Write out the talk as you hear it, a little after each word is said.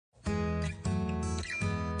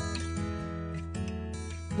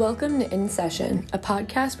Welcome to In Session, a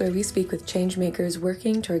podcast where we speak with changemakers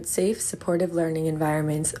working towards safe, supportive learning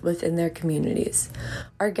environments within their communities.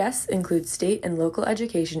 Our guests include state and local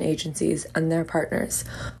education agencies and their partners,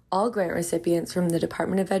 all grant recipients from the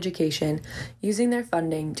Department of Education using their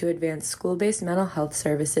funding to advance school-based mental health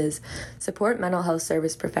services, support mental health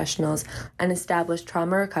service professionals, and establish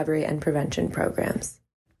trauma recovery and prevention programs.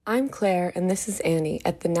 I'm Claire, and this is Annie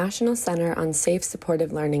at the National Center on Safe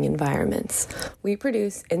Supportive Learning Environments. We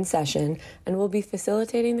produce In Session, and we'll be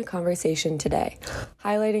facilitating the conversation today,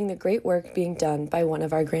 highlighting the great work being done by one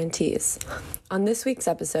of our grantees. On this week's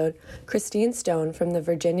episode, Kristinne Stone from the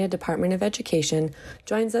Virginia Department of Education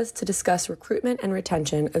joins us to discuss recruitment and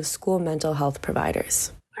retention of school mental health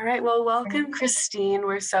providers. All right, well, welcome, Kristinne.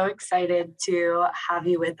 We're so excited to have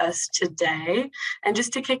you with us today. And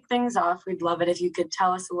just to kick things off, we'd love it if you could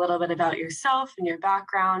tell us a little bit about yourself and your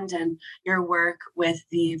background and your work with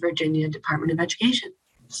the Virginia Department of Education.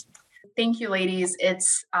 Thank you, ladies.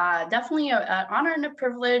 It's definitely an honor and a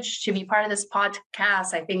privilege to be part of this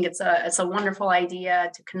podcast. I think it's a wonderful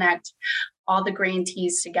idea to connect all the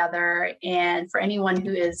grantees together, and for anyone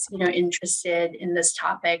who is interested in this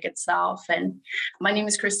topic itself. And my name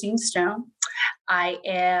is Kristinne Stone. I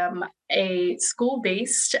am a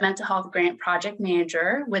school-based mental health grant project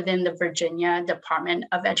manager within the Virginia Department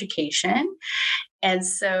of Education. And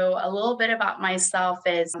so a little bit about myself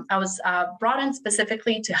is I was brought in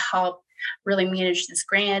specifically to help really manage this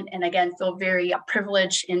grant. And again, feel very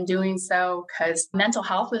privileged in doing so because mental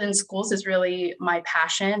health within schools is really my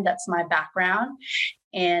passion. That's my background.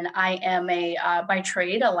 And I am by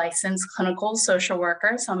trade, a licensed clinical social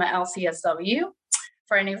worker. So I'm an LCSW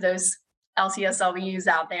for any of those LCSWs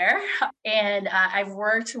out there. And I've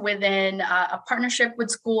worked within a partnership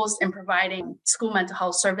with schools in providing school mental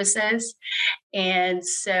health services. And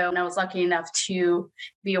so I was lucky enough to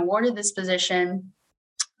be awarded this position.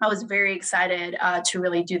 I was very excited to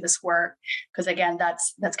really do this work because, again,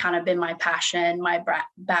 that's kind of been my passion, my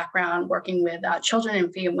background working with children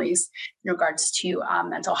and families in regards to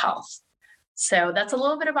mental health. So that's a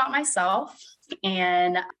little bit about myself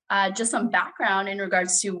and just some background in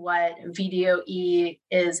regards to what VDOE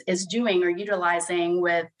is doing or utilizing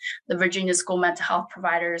with the Virginia School Mental Health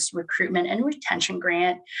Providers Recruitment and Retention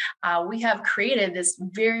Grant. We have created this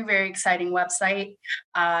very, very exciting website.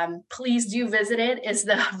 Please do visit it. It's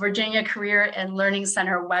the Virginia Career and Learning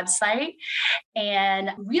Center website.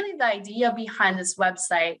 And really the idea behind this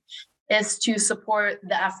website is to support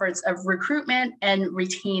the efforts of recruitment and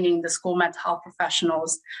retaining the school mental health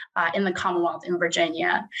professionals in the Commonwealth in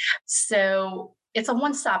Virginia. So it's a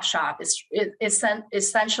one-stop shop. It's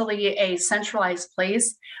essentially a centralized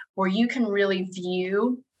place where you can really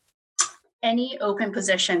view any open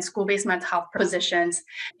position, school-based mental health positions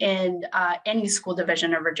in any school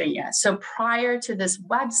division of Virginia. So prior to this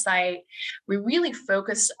website, we really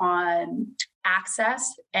focused on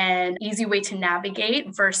access and easy way to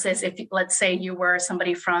navigate versus if, let's say, you were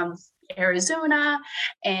somebody from Arizona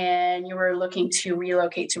and you were looking to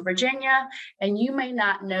relocate to Virginia and you may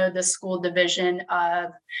not know the school division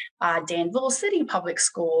of Danville City Public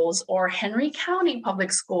Schools or Henry County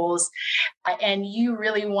Public Schools, and you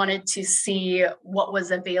really wanted to see what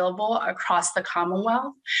was available across the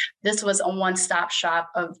Commonwealth. This was a one-stop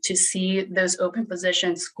shop to see those open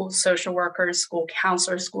positions, school social workers, school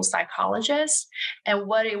counselors, school psychologists. And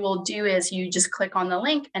what it will do is you just click on the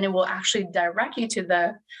link and it will actually direct you to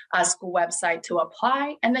the school website to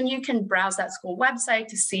apply. And then you can browse that school website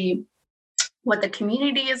to see what the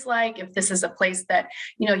community is like, if this is a place that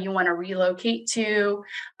you want to relocate to,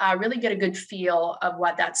 really get a good feel of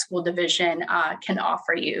what that school division can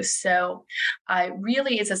offer you. So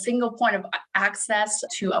really it's a single point of access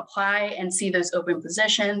to apply and see those open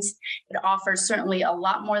positions. It offers certainly a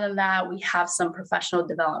lot more than that. We have some professional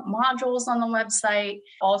development modules on the website,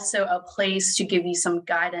 also a place to give you some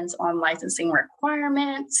guidance on licensing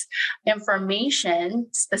requirements, information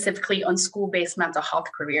specifically on school-based mental health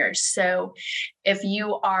careers. So if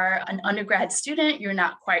you are an undergrad student, you're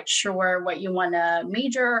not quite sure what you want to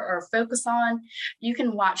major or focus on, you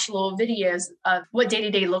can watch little videos of what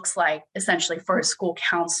day-to-day looks like essentially for a school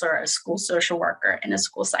counselor, a school social worker, and a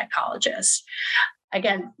school psychologist.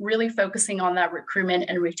 Again, really focusing on that recruitment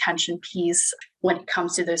and retention piece when it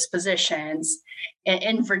comes to those positions.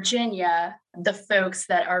 In Virginia, the folks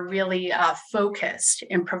that are really focused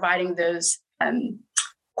in providing those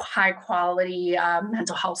high quality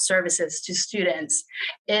mental health services to students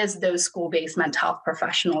is those school-based mental health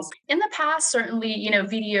professionals. In the past, certainly,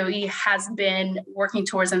 VDOE has been working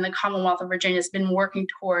towards, and the Commonwealth of Virginia has been working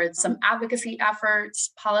towards some advocacy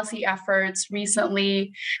efforts, policy efforts.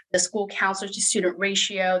 Recently, the school counselor to student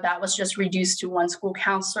ratio, that was just reduced to one school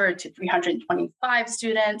counselor to 325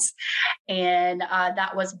 students. And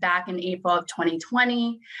that was back in April of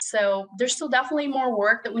 2020. So there's still definitely more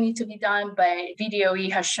work that we need to be done, but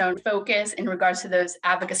VDOE has shown focus in regards to those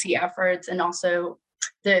advocacy efforts, and also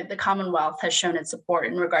the Commonwealth has shown its support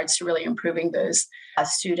in regards to really improving those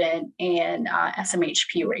student and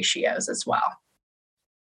SMHP ratios as well.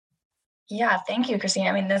 Yeah, thank you, Kristinne.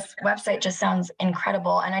 I mean, this website just sounds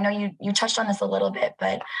incredible. And I know you touched on this a little bit,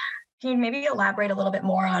 but can you maybe elaborate a little bit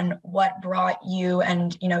more on what brought you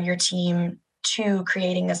and, your team to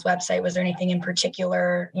creating this website? Was there anything in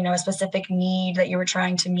particular, a specific need that you were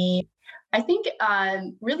trying to meet? I think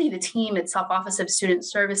really the team itself, Office of Student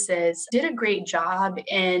Services, did a great job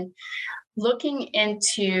in looking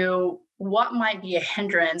into what might be a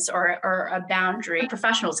hindrance or a boundary.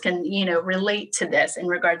 Professionals can, relate to this in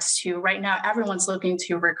regards to right now, everyone's looking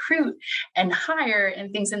to recruit and hire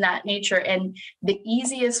and things in that nature. And the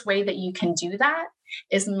easiest way that you can do that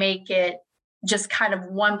is make it just kind of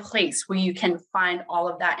one place where you can find all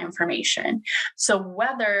of that information. So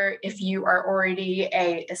whether if you are already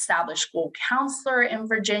a established school counselor in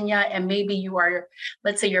Virginia and maybe you are,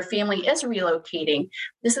 let's say your family is relocating,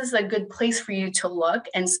 this is a good place for you to look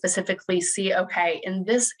and specifically see, okay, in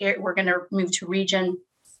this area, we're going to move to region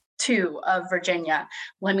 2 of Virginia.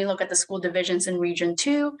 Let me look at the school divisions in region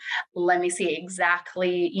 2. Let me see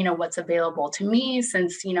exactly, what's available to me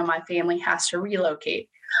since, my family has to relocate.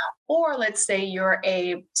 Or let's say you're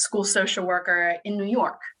a school social worker in New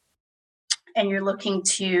York and you're looking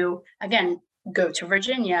to, again, go to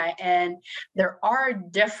Virginia, and there are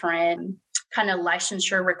different kind of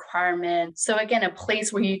licensure requirements. So again, a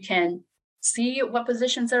place where you can see what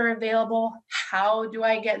positions are available. How do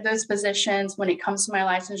I get those positions when it comes to my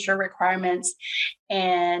licensure requirements?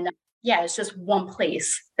 And yeah, it's just one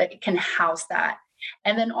place that can house that.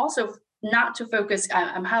 And then also not to focus,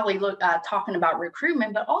 I'm highly talking about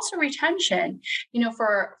recruitment, but also retention,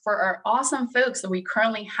 for our awesome folks that we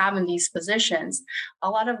currently have in these positions. A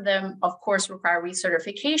lot of them, of course, require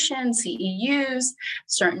recertification, CEUs,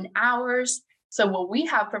 certain hours. So what we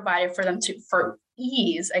have provided for them for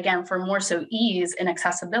ease, again, for more so ease and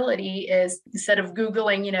accessibility, is instead of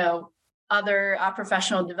Googling, other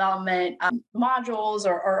professional development modules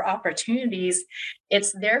or opportunities,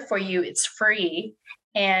 it's there for you. It's free.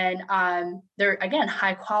 And they're, again,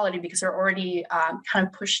 high quality because they're already kind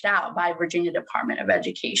of pushed out by Virginia Department of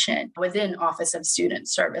Education within Office of Student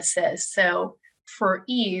Services. So for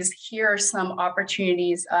ease, here are some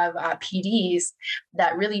opportunities of PDs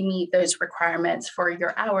that really meet those requirements for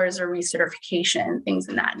your hours or recertification, things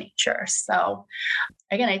in that nature. So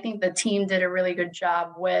again, I think the team did a really good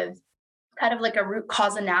job with kind of like a root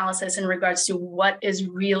cause analysis in regards to what is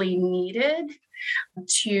really needed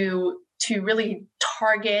to really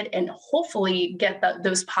target and hopefully get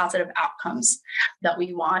those positive outcomes that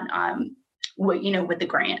we want with the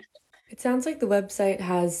grant. It sounds like the website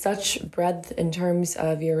has such breadth in terms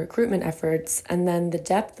of your recruitment efforts, and then the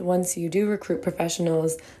depth once you do recruit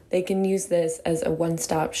professionals, they can use this as a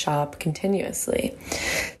one-stop shop continuously.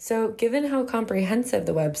 So given how comprehensive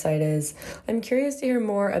the website is, I'm curious to hear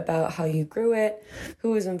more about how you grew it,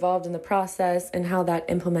 who was involved in the process, and how that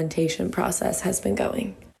implementation process has been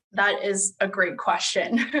going. That is a great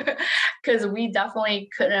question because we definitely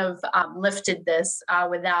couldn't have lifted this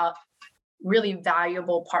without really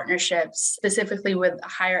valuable partnerships, specifically with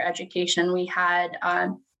higher education. We had a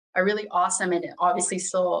really awesome and obviously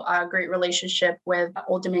still a great relationship with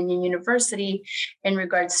Old Dominion University in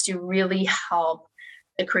regards to really help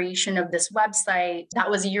the creation of this website. That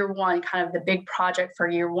was year one, kind of the big project for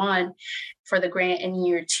year one for the grant. In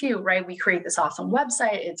year two, right, we create this awesome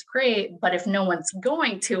website. It's great, but if no one's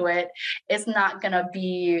going to it, it's not going to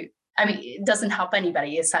be, it doesn't help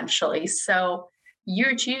anybody essentially. So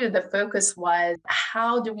year two, the focus was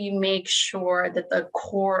how do we make sure that the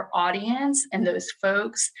core audience and those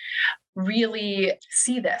folks really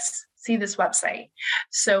see this website.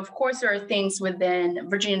 So of course, there are things within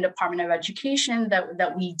Virginia Department of Education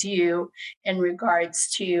that we do in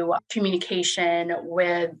regards to communication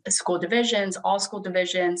with school divisions, all school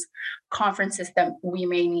divisions, conferences that we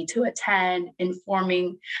may need to attend,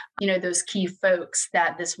 informing, those key folks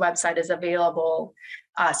that this website is available.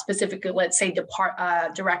 specifically, let's say,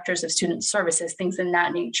 directors of student services, things in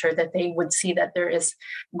that nature, that they would see that there is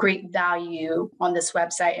great value on this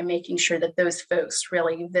website, and making sure that those folks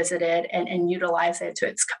really visit it and utilize it to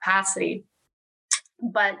its capacity.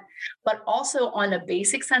 But also on a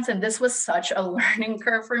basic sense, and this was such a learning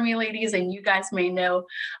curve for me, ladies, and you guys may know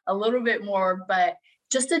a little bit more, but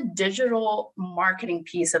just a digital marketing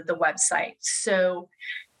piece of the website. So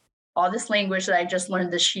all this language that I just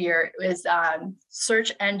learned this year is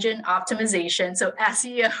search engine optimization, so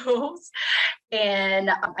SEOs. And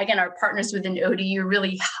again, our partners within ODU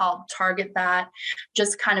really help target that,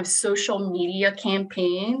 just kind of social media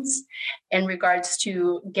campaigns in regards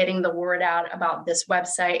to getting the word out about this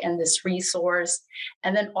website and this resource.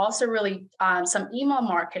 And then also really some email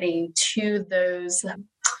marketing to those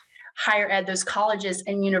higher ed, those colleges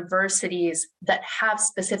and universities that have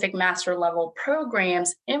specific master level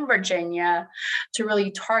programs in Virginia, to really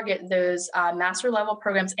target those master level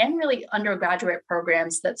programs and really undergraduate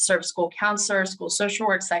programs that serve school counselors, school social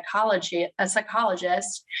work,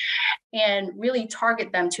 psychologists, and really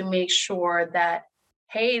target them to make sure that,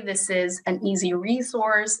 hey, this is an easy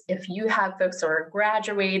resource. If you have folks that are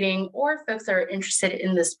graduating or folks that are interested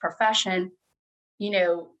in this profession,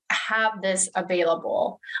 have this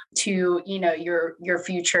available to, your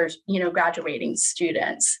future, graduating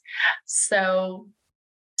students. So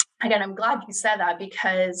again, I'm glad you said that,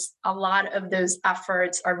 because a lot of those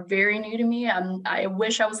efforts are very new to me. I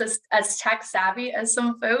wish I was as tech savvy as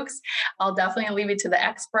some folks. I'll definitely leave it to the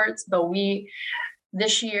experts, but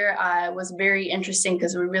this year was very interesting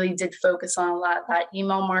because we really did focus on a lot of that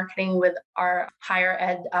email marketing with our higher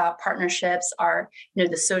ed partnerships,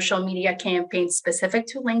 the social media campaigns specific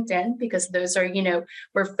to LinkedIn, because those are,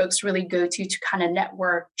 where folks really go to kind of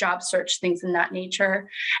network, job search, things in that nature.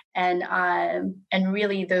 And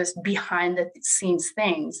really those behind the scenes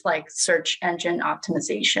things like search engine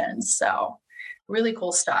optimization. So really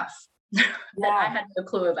cool stuff that I had no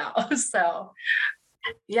clue about. So.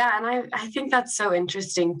 Yeah. And I think that's so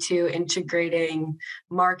interesting too, integrating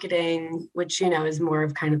marketing, which, is more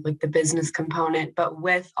of kind of like the business component, but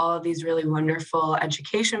with all of these really wonderful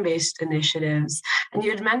education-based initiatives. And you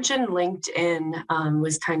had mentioned LinkedIn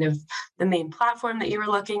was kind of the main platform that you were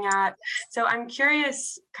looking at. So I'm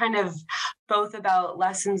curious kind of both about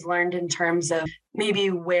lessons learned in terms of maybe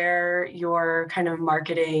where your kind of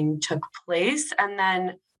marketing took place, and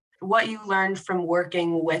then what you learned from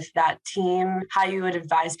working with that team, how you would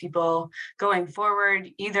advise people going forward,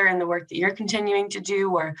 either in the work that you're continuing to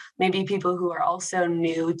do, or maybe people who are also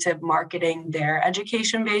new to marketing their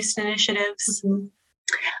education-based initiatives.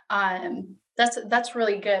 Mm-hmm. That's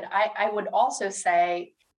really good. I would also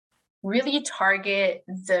say, really target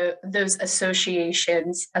those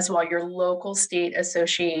associations as well, your local state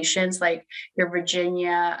associations, like your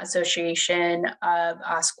Virginia Association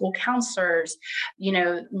of School Counselors,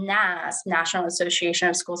 NAS, National Association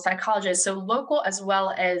of School Psychologists, so local as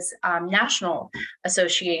well as national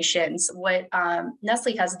associations. What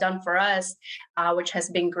Nestle has done for us, which has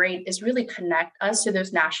been great, is really connect us to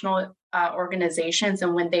those national organizations.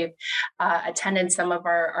 And when they've attended some of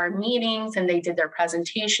our meetings and they did their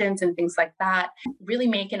presentations and things like that, really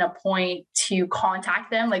making a point to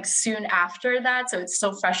contact them like soon after that, so it's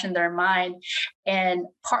still fresh in their mind, and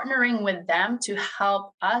partnering with them to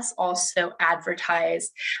help us also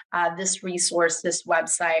advertise this resource, this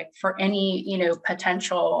website, for any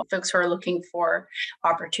potential folks who are looking for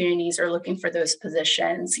opportunities or looking for those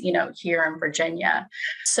positions here in Virginia.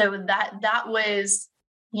 So that was,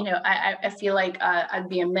 I feel like I'd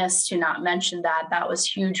be amiss to not mention that. That was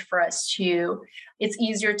huge for us too. It's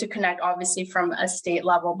easier to connect, obviously, from a state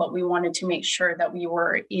level, but we wanted to make sure that we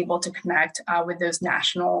were able to connect with those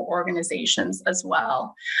national organizations as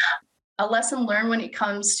well. A lesson learned when it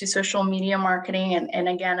comes to social media marketing, and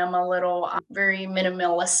again, I'm a little very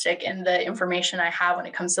minimalistic in the information I have when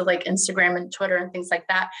it comes to like Instagram and Twitter and things like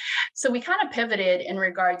that. So we kind of pivoted in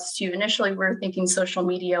regards to, initially we were thinking social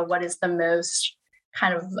media, what is the most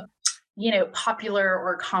kind of popular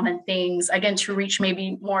or common things, again, to reach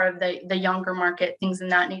maybe more of the younger market, things in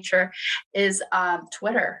that nature, is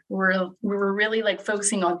Twitter. We were really like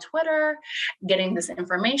focusing on Twitter, getting this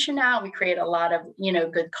information out. We create a lot of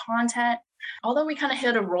good content, although we kind of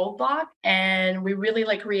hit a roadblock, and we really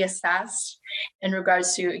like reassessed in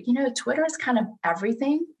regards to Twitter is kind of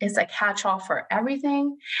everything. It's a catch-all for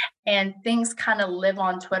everything, and things kind of live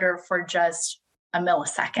on Twitter for just a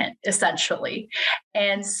millisecond, essentially.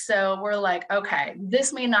 And so we're like, okay,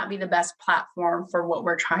 this may not be the best platform for what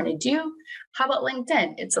we're trying to do. How about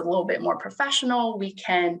LinkedIn? It's a little bit more professional. We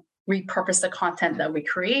can repurpose the content that we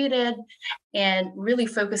created and really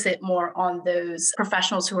focus it more on those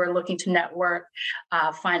professionals who are looking to network,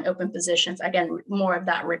 find open positions. Again, more of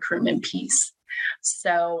that recruitment piece.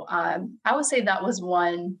 So I would say that was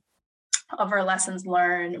one of our lessons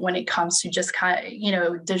learned when it comes to just kind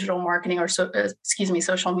of, digital marketing or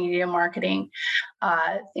social media marketing,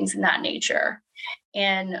 things in that nature.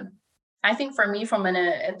 And I think for me, from an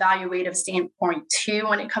evaluative standpoint too,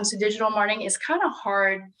 when it comes to digital marketing, it's kind of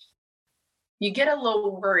hard. You get a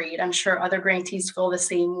little worried. I'm sure other grantees feel the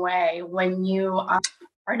same way when you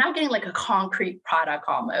are not getting like a concrete product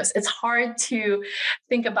almost. It's hard to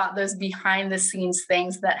think about those behind the scenes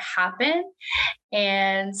things that happen.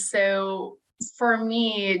 And so for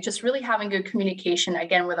me, just really having good communication,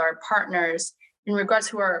 again, with our partners in regards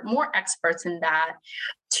who are more experts in that,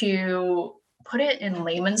 to put it in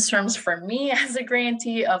layman's terms for me as a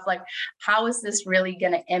grantee of like, how is this really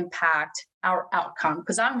going to impact our outcome?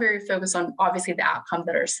 Because I'm very focused on obviously the outcomes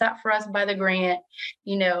that are set for us by the grant.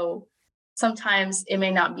 Sometimes it may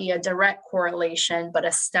not be a direct correlation, but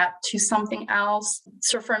a step to something else.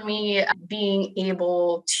 So for me, being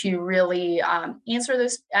able to really answer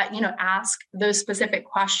those, ask those specific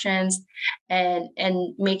questions and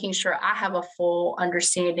making sure I have a full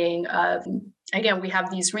understanding of, again, we have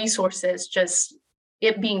these resources, just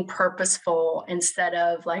it being purposeful instead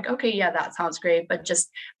of like, okay, yeah, that sounds great. But just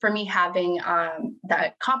for me, having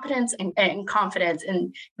that competence and confidence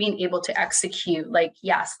in being able to execute, like,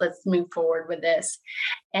 yes, let's move forward with this.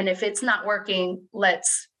 And if it's not working,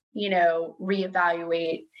 let's,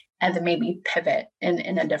 reevaluate and then maybe pivot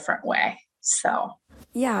in a different way. So.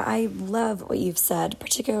 Yeah, I love what you've said,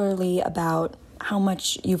 particularly about how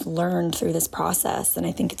much you've learned through this process. And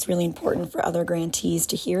I think it's really important for other grantees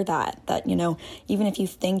to hear that, even if you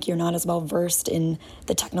think you're not as well versed in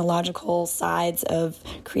the technological sides of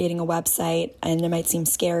creating a website and it might seem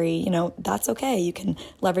scary, that's okay. You can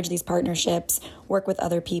leverage these partnerships, work with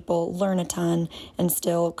other people, learn a ton, and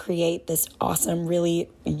still create this awesome, really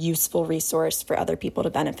useful resource for other people to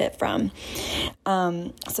benefit from.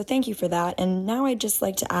 So thank you for that. And now I'd just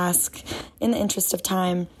like to ask, in the interest of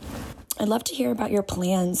time, I'd love to hear about your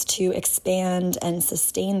plans to expand and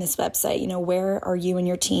sustain this website. Where are you and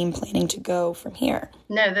your team planning to go from here?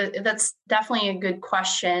 No, that's definitely a good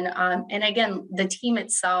question. And again, the team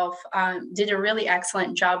itself did a really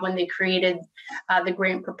excellent job when they created the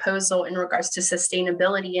grant proposal in regards to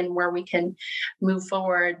sustainability and where we can move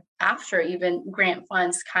forward after even grant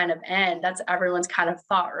funds kind of end. That's everyone's kind of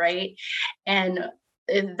thought, right? And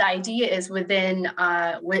the idea is within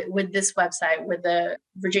with this website, with the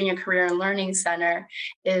Virginia Career and Learning Center,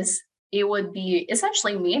 is it would be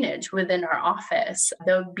essentially managed within our office.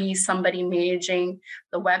 There would be somebody managing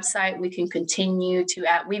the website. We can continue to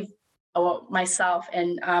myself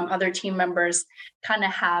and other team members kind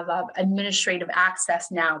of have administrative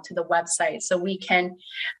access now to the website. So we can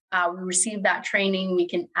receive that training. We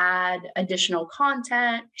can add additional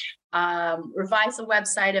content, revise the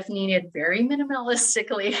website if needed, very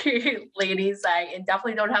minimalistically, ladies. I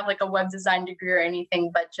definitely don't have like a web design degree or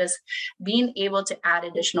anything, but just being able to add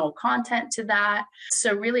additional content to that.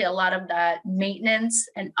 So really a lot of that maintenance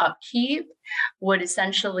and upkeep would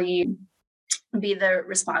essentially be the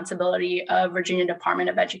responsibility of Virginia Department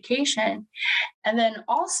of Education. And then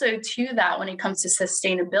also to that, when it comes to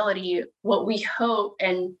sustainability, what we hope,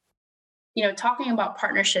 and talking about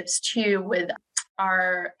partnerships too with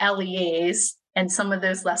our LEAs and some of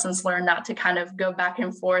those lessons learned, not to kind of go back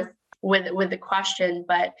and forth with the question,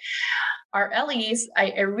 but our LEAs,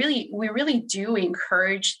 we really do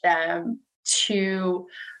encourage them to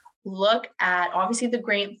look at obviously the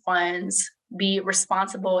grant funds, be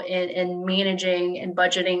responsible in managing and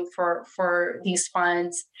budgeting for these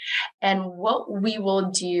funds, and what they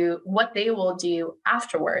will do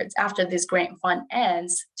afterwards, after this grant fund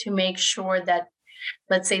ends, to make sure that,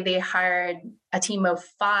 let's say they hired a team of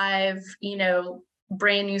 5,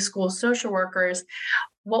 brand new school social workers,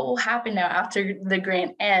 what will happen now after the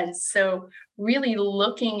grant ends? So really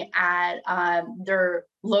looking at their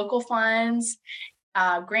local funds,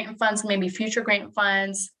 grant funds, maybe future grant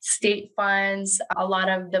funds, state funds, a lot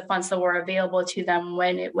of the funds that were available to them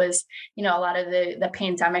when it was, a lot of the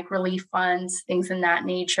pandemic relief funds, things in that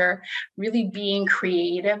nature, really being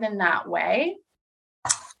creative in that way.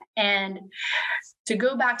 And to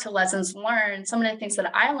go back to lessons learned, some of the things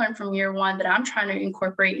that I learned from year 1 that I'm trying to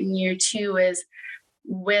incorporate in year 2 is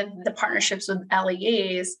with the partnerships with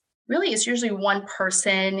LEAs, really it's usually one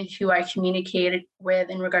person who I communicated with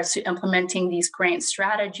in regards to implementing these grant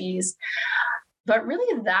strategies. But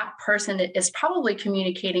really that person is probably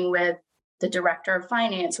communicating with the director of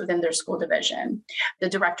finance within their school division, the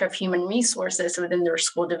director of human resources within their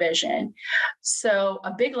school division. So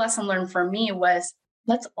a big lesson learned for me was,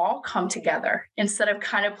 let's all come together instead of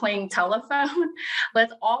kind of playing telephone.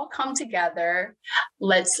 Let's all come together.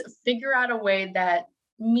 Let's figure out a way that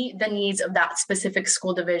meet the needs of that specific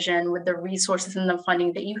school division with the resources and the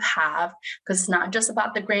funding that you have, because it's not just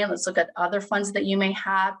about the grant. Let's look at other funds that you may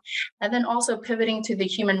have. And then also pivoting to the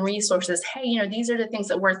human resources. Hey, these are the things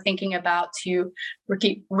that we're thinking about to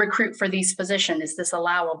recruit for these positions. Is this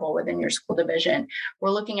allowable within your school division?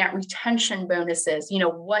 We're looking at retention bonuses.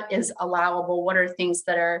 What is allowable? What are things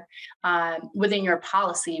that are within your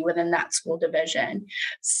policy within that school division?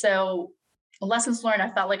 So lessons learned, I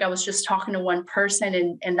felt like I was just talking to one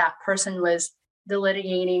person and that person was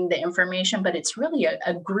delineating the information, but it's really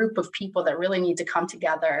a group of people that really need to come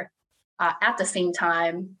together at the same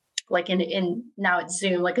time, like in now it's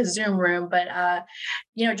Zoom, like a Zoom room, but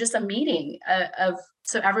just a meeting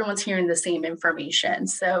so everyone's hearing the same information.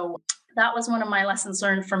 So that was one of my lessons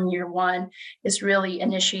learned from year one, is really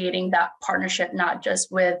initiating that partnership, not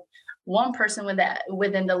just with one person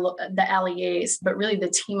within the LEAs, but really the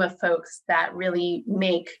team of folks that really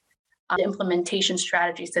make the implementation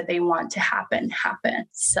strategies that they want to happen.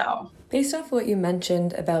 So based off what you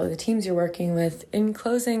mentioned about the teams you're working with, in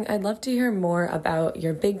closing, I'd love to hear more about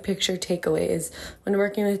your big picture takeaways when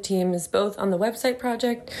working with teams, both on the website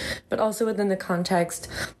project, but also within the context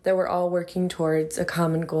that we're all working towards a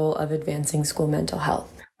common goal of advancing school mental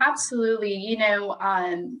health. Absolutely.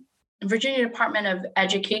 Virginia Department of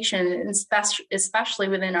Education, and especially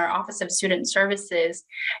within our Office of Student Services,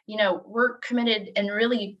 we're committed and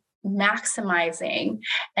really maximizing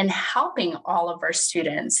and helping all of our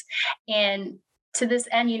students. And to this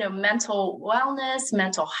end, mental wellness,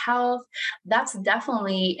 mental health, that's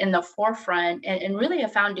definitely in the forefront and really a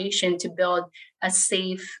foundation to build a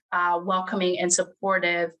safe, welcoming, and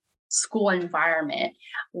supportive school environment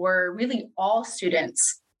where really all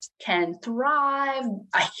students can thrive,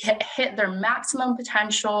 hit their maximum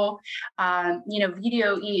potential.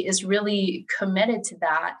 VDOE is really committed to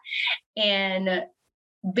that. And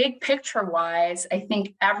big picture wise, I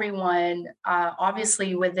think everyone,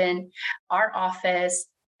 obviously within our office,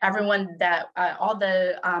 everyone that all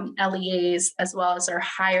the LEAs, as well as our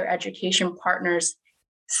higher education partners,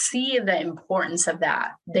 see the importance of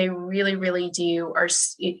that. They really, really do. Or,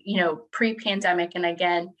 pre-pandemic, and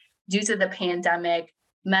again, due to the pandemic,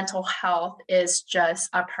 mental health is just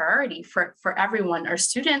a priority for everyone, our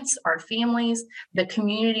students, our families, the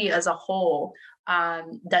community as a whole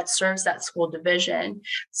that serves that school division.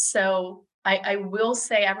 So I will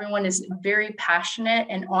say everyone is very passionate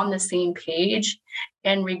and on the same page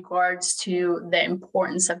in regards to the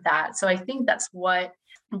importance of that. So I think that's what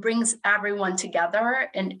brings everyone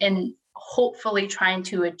together and hopefully trying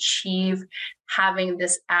to achieve having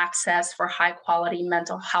this access for high quality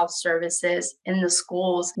mental health services in the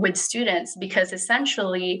schools with students. Because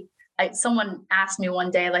essentially, someone asked me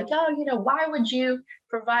one day, like, why would you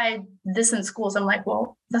provide this in schools? I'm like,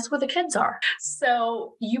 well, that's where the kids are.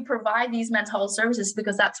 So you provide these mental health services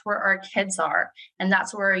because that's where our kids are, and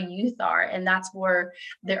that's where our youth are, and that's where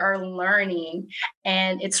they are learning.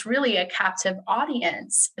 And it's really a captive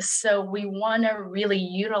audience. So we want to really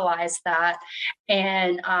utilize that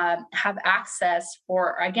and have access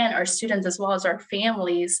for, again, our students as well as our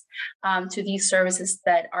families to these services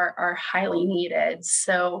that are highly needed.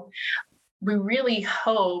 So we really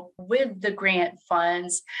hope with the grant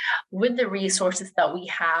funds, with the resources that we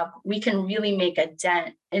have, we can really make a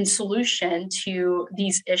dent in solution to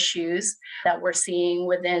these issues that we're seeing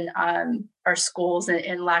within our schools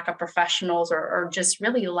and lack of professionals or just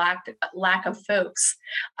really lack of folks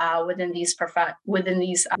within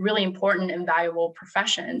these really important and valuable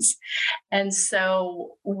professions. And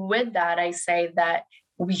so with that, I say that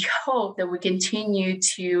we hope that we continue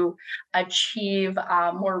to achieve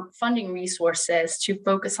more funding resources to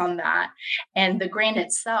focus on that. And the grant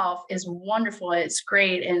itself is wonderful. It's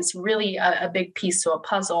great. And it's really a big piece to a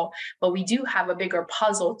puzzle. But we do have a bigger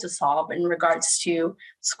puzzle to solve in regards to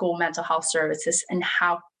school mental health services and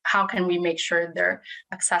how can we make sure they're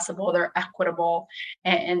accessible, they're equitable,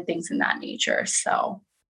 and things in that nature. So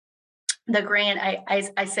the grant,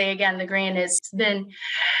 I say again, the grant has been...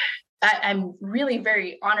 I'm really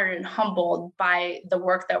very honored and humbled by the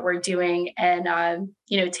work that we're doing and,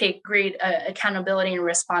 take great accountability and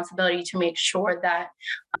responsibility to make sure that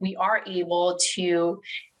we are able to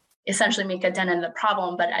essentially make a dent in the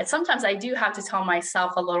problem. But sometimes I do have to tell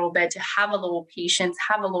myself a little bit to have a little patience,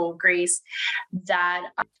 have a little grace, that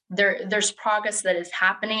there's progress that is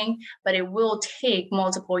happening, but it will take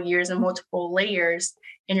multiple years and multiple layers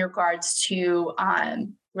in regards to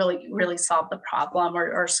really solve the problem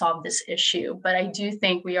or solve this issue. But I do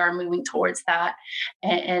think we are moving towards that,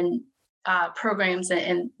 and programs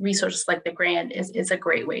and resources like the grant is a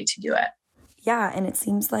great way to do it. Yeah, and it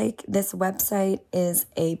seems like this website is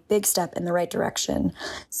a big step in the right direction.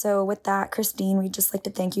 So with that, Kristinne, we'd just like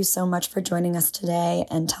to thank you so much for joining us today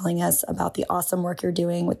and telling us about the awesome work you're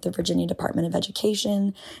doing with the Virginia Department of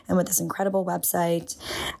Education and with this incredible website,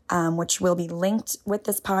 which will be linked with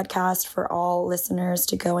this podcast for all listeners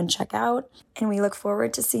to go and check out. And we look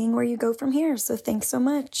forward to seeing where you go from here. So thanks so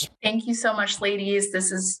much. Thank you so much, ladies.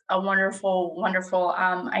 This is a wonderful, wonderful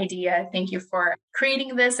idea. Thank you for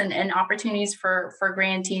creating this and opportunities for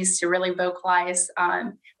grantees to really vocalize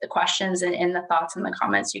the questions and the thoughts and the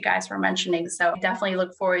comments you guys were mentioning. So I definitely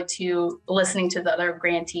look forward to listening to the other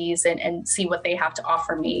grantees and see what they have to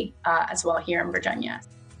offer me as well here in Virginia.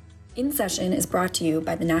 In Session is brought to you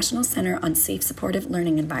by the National Center on Safe Supportive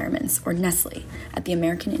Learning Environments, or NESLE, at the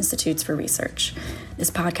American Institutes for Research. This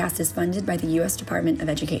podcast is funded by the U.S. Department of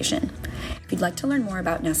Education. If you'd like to learn more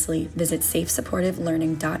about NESLE, visit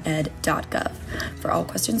safesupportivelearning.ed.gov. For all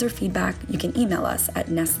questions or feedback, you can email us at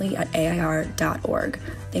nestle@air.org.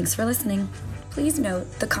 Thanks for listening. Please note,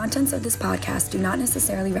 the contents of this podcast do not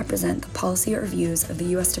necessarily represent the policy or views of the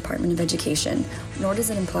U.S. Department of Education, nor does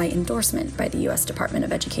it imply endorsement by the U.S. Department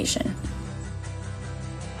of Education.